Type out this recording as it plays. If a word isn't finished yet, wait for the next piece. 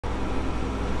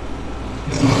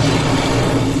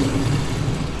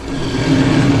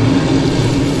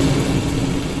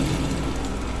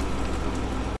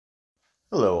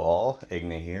Hello all,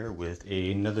 Egna here with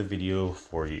another video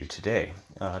for you today.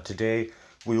 Today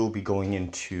we will be going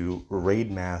into raid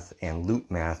math and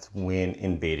loot math when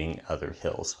invading other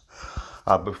hills.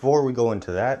 Before we go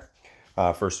into that,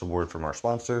 first a word from our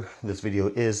sponsor. This video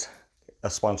is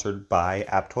sponsored by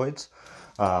Aptoids,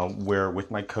 where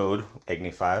with my code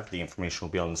EGNI5, the information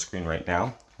will be on the screen right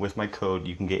now. With my code,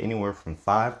 you can get anywhere from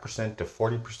 5% to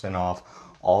 40% off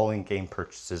all in-game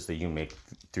purchases that you make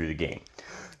through the game.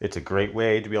 It's a great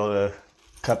way to be able to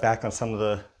cut back on some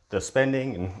of the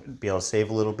spending and be able to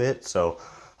save a little bit, so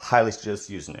highly suggest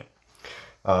using it.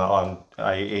 On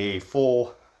a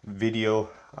full video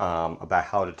about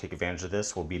how to take advantage of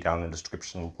this will be down in the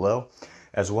description below,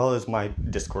 as well as my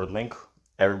Discord link.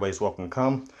 Everybody's welcome to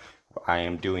come. I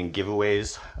am doing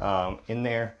giveaways in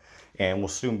there, and we'll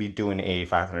soon be doing a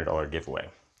 $500 giveaway,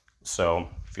 so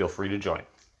feel free to join.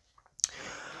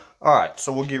 Alright,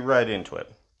 so we'll get right into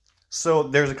it. So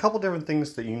there's a couple different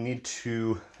things that you need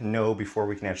to know before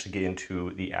we can actually get into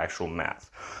the actual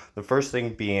math. The first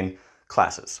thing being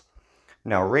classes.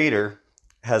 Now Raider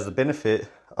has the benefit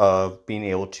of being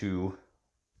able to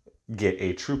get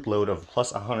a troop load of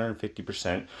plus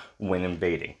 150% when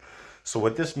invading. So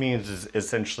what this means is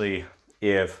essentially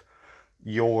if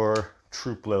your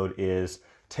troop load is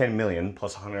 10 million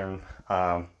plus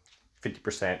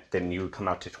 150%, then you would come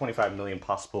out to 25 million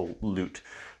possible loot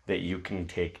that you can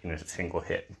take in a single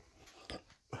hit.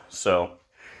 So,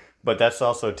 but that's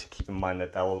also to keep in mind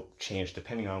that will change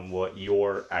depending on what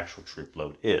your actual troop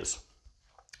load is.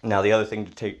 Now, the other thing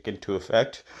to take into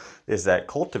effect is that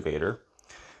Cultivator,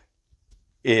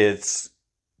 its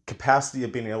capacity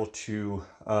of being able to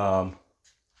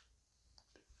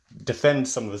defend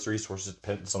some of its resources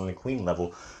depends on the clean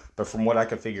level, but from what I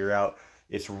can figure out,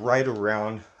 it's right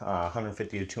around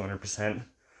 150 to 200%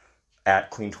 at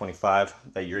clean 25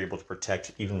 that you're able to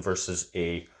protect even versus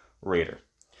a Raider.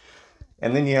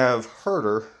 And then you have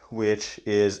Herder, which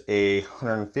is a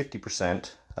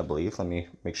 150%, I believe. Let me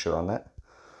make sure on that.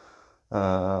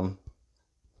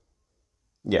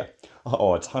 Yeah.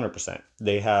 Oh, it's 100%.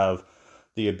 They have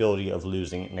the ability of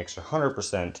losing an extra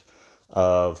 100%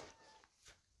 of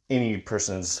any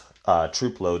person's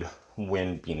troop load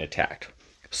when being attacked.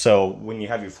 So when you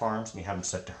have your farms and you have them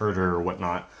set to Herder or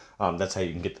whatnot, that's how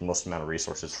you can get the most amount of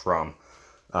resources from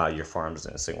your farms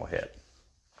in a single hit.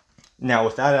 Now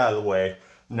with that out of the way,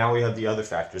 now we have the other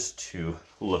factors to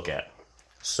look at.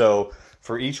 So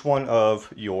for each one of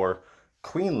your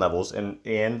queen levels and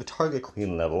the target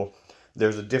queen level,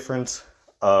 there's a difference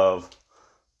of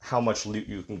how much loot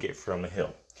you can get from a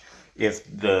hill. If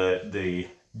the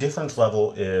difference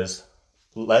level is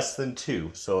less than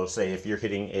 2, so say if you're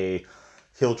hitting a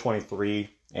hill 23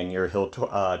 and you're hill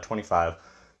 25,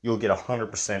 you'll get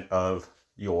 100% of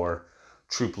your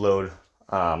troop load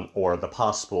or the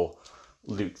possible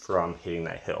loot from hitting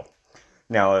that hill.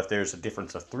 Now, if there's a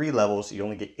difference of 3 levels, you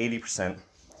only get 80%.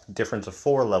 Difference of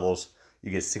 4 levels,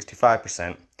 you get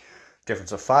 65%.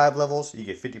 Difference of 5 levels, you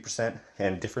get 50%.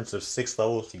 And difference of 6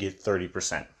 levels, you get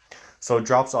 30%. So it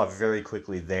drops off very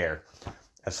quickly there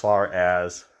as far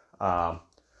as how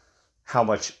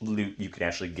much loot you can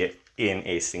actually get in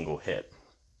a single hit.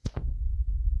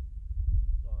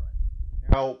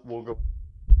 Now we'll go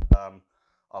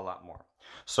a lot more.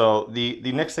 So the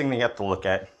next thing that you have to look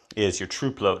at is your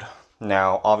troop load.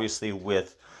 Now obviously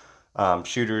with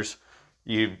shooters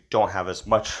you don't have as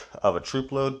much of a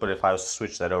troop load, but if I was to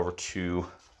switch that over to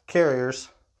carriers,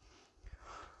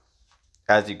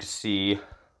 as you can see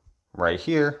right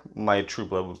here, my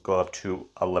troop load would go up to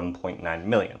 11.9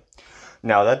 million.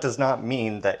 Now that does not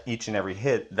mean that each and every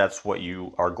hit that's what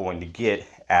you are going to get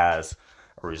as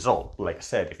a result. Like I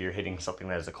said, if you're hitting something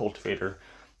that is a cultivator,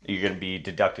 you're going to be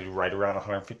deducted right around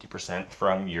 150%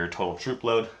 from your total troop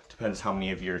load. Depends how many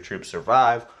of your troops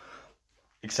survive,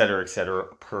 etc.,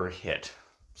 per hit.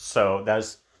 So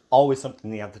that's always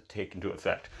something you have to take into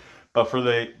effect. But for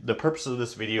the purpose of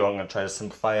this video, I'm going to try to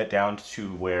simplify it down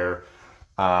to where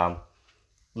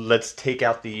let's take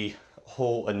out the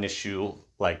whole initial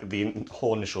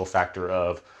factor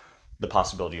of the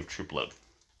possibility of troop load.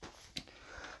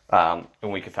 And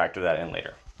we can factor that in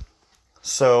later.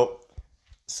 So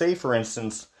say for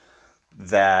instance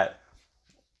that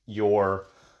your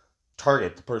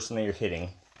target, the person that you're hitting,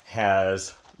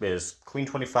 is queen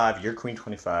 25, you're queen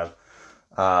 25,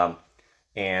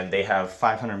 and they have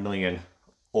 500 million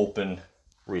open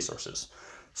resources.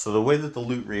 So the way that the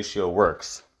loot ratio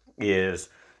works is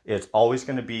it's always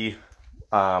going to be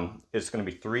it's going to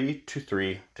be 3 to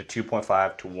 3 to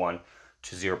 2.5 to 1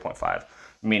 to 0.5,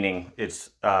 meaning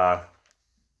it's 3%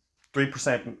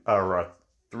 or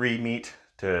 3 meat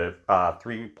to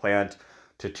 3 plant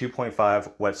to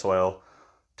 2.5 wet soil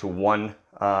to 1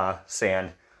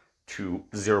 sand to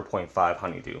 0.5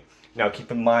 honeydew. Now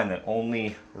keep in mind that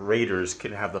only raiders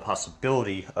can have the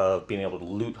possibility of being able to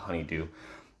loot honeydew,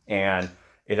 and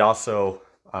it also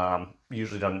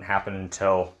usually doesn't happen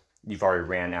until you've already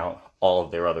ran out all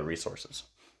of their other resources.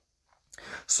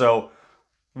 So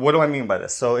what do I mean by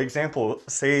this? So example,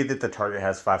 say that the target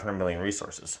has 500 million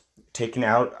resources. Taking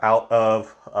out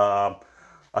of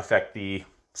effect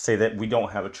say that we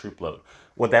don't have a troop load.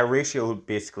 What that ratio would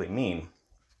basically mean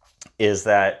is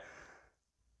that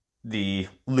the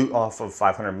loot off of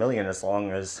 500 million, as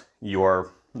long as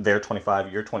you're there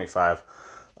 25, you're 25,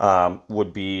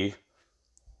 would be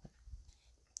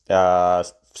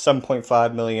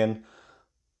 7.5 million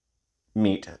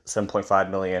meat, 7.5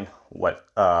 million wet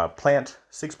plant,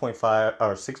 6.5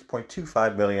 or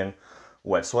 6.25 million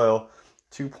wet soil,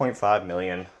 2.5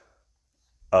 million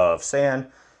of sand,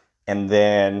 and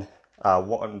then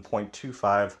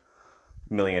 1.25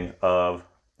 million of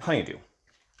honeydew,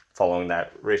 following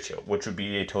that ratio, which would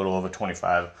be a total of a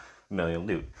 25 million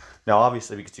loot. Now,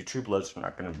 obviously, because your troop loads are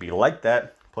not going to be like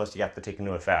that, plus you have to take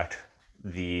into account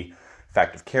the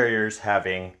fact of carriers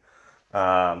having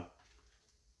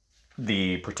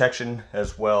the protection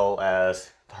as well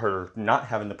as her not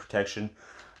having the protection.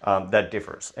 That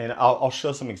differs, and I'll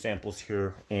show some examples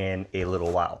here in a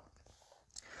little while.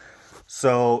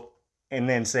 So, and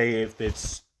then say if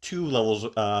it's 2 levels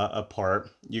apart,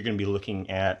 you're going to be looking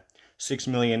at 6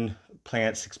 million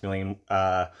plant, 6 million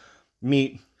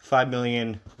meat, 5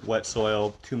 million wet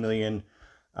soil, 2 million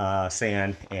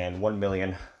sand, and 1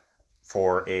 million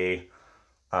for a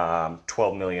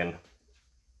 12 million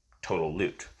total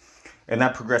loot. And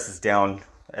that progresses down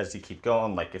as you keep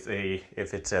going. Like if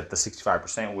it's at the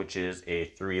 65%, which is a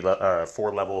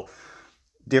 4 level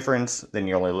difference, then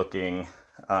you're only looking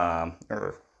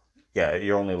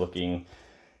you're only looking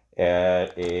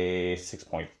at a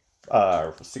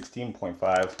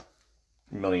 16.5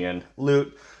 million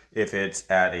loot. If it's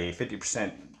at a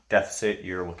 50% deficit,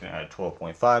 you're looking at a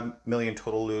 12.5 million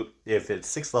total loot. If it's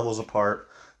 6 levels apart,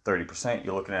 30%,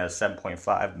 you're looking at a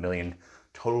 7.5 million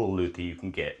total loot that you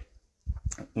can get.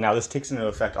 Now, this takes into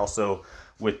effect also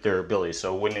with their abilities.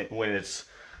 So when it's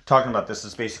talking about this,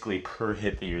 is basically per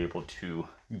hit that you're able to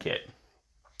get.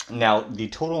 Now, the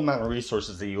total amount of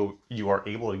resources that you are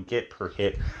able to get per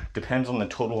hit depends on the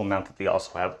total amount that they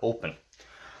also have open.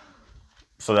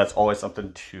 So that's always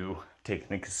something to take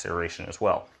into consideration as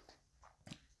well.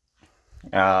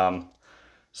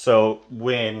 So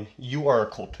when you are a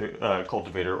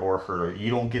cultivator or a herder, you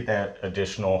don't get that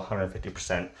additional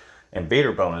 150%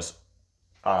 invader bonus.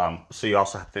 So you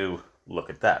also have to look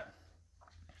at that.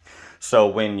 So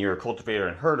when you're a cultivator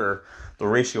and herder, the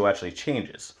ratio actually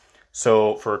changes.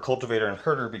 So for a cultivator and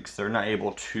herder, because they're not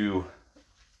able to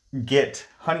get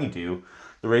honeydew,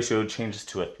 the ratio changes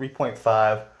to a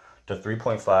 3.5 to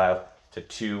 3.5 to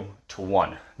 2 to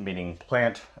 1, meaning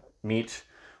plant, meat,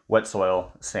 wet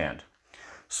soil, sand.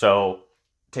 So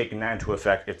taking that into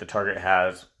effect, if the target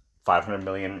has 500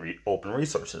 million open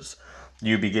resources,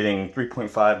 you'd be getting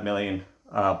 3.5 million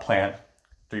plant,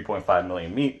 3.5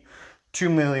 million meat, 2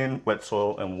 million wet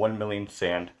soil, and 1 million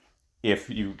sand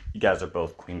if you guys are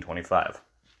both Queen 25.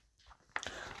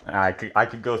 I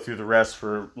could go through the rest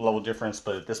for level difference,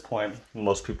 but at this point,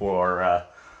 most people are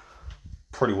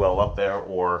pretty well up there,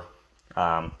 or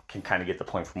can kind of get the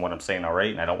point from what I'm saying already,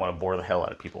 and I don't want to bore the hell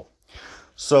out of people.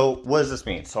 So what does this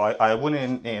mean? So I went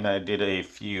in and I did a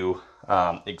few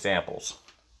examples.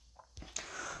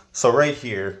 So right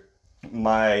here,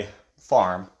 my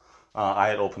farm, I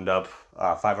had opened up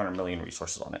 500 million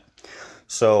resources on it.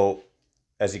 So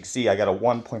as you can see, I got a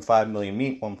 1.5 million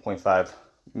meat, 1.5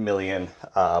 million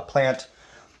plant,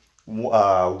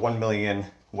 1 million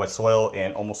wet soil,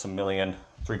 and almost a million,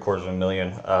 3/4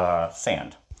 million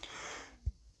sand.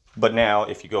 But now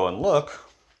if you go and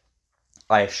look,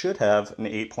 I should have an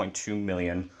 8.2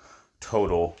 million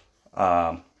total.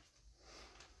 Actually,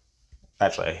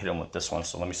 I hit them with this one,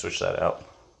 so let me switch that out.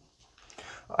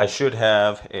 I should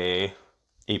have a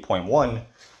 8.1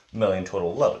 million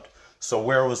total load. So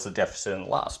where was the deficit and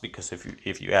loss? Because if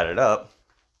you add it up,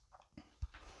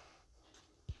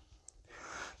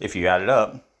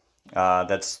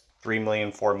 that's 3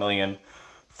 million, 4 million,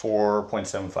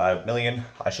 4.75 million.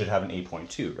 I should have an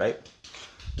 8.2, right?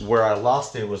 Where I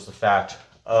lost it was the fact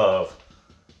of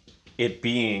it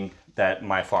being that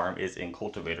my farm is in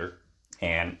cultivator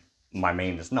and my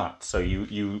main is not. So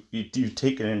you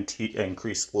take an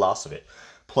increased loss of it.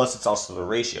 Plus, it's also the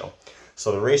ratio.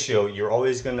 So the ratio, you're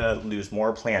always going to lose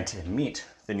more plant and meat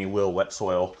than you will wet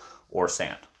soil or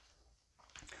sand.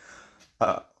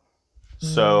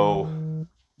 So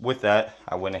with that,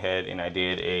 I went ahead and I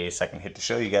did a second hit to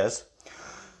show you guys.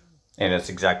 And it's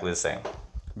exactly the same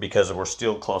because we're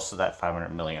still close to that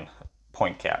 500 million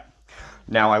point cap.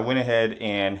 Now I went ahead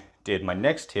and did my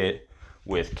next hit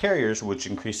with carriers, which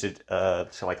increased it to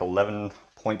like 11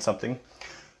 point something.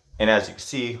 And as you can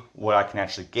see, what I can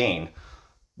actually gain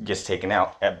gets taken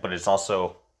out, but it's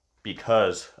also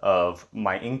because of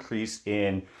my increase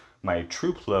in my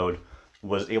troop load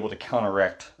was able to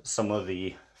counteract some of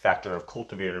the factor of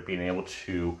cultivator being able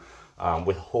to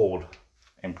withhold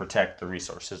and protect the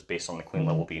resources based on the clean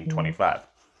level being 25.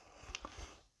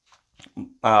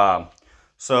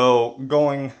 So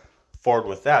going forward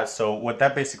with that, so what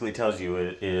that basically tells you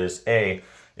is A,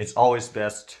 it's always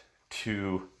best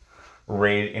to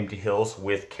raid empty hills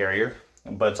with carrier,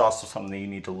 but it's also something that you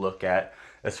need to look at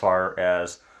as far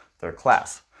as their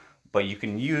class. But you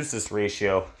can use this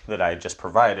ratio that I just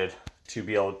provided to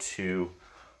be able to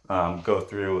go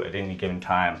through at any given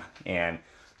time and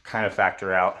kind of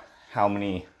factor out how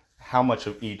much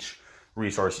of each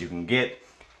resource you can get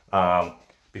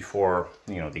before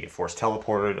they get forced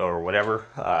teleported or whatever,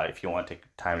 if you want to take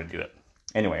time to do it.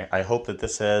 Anyway, I hope that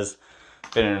this has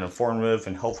been an informative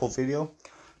and helpful video,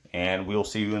 and we will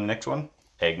see you in the next one.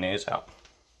 Eggnay is out.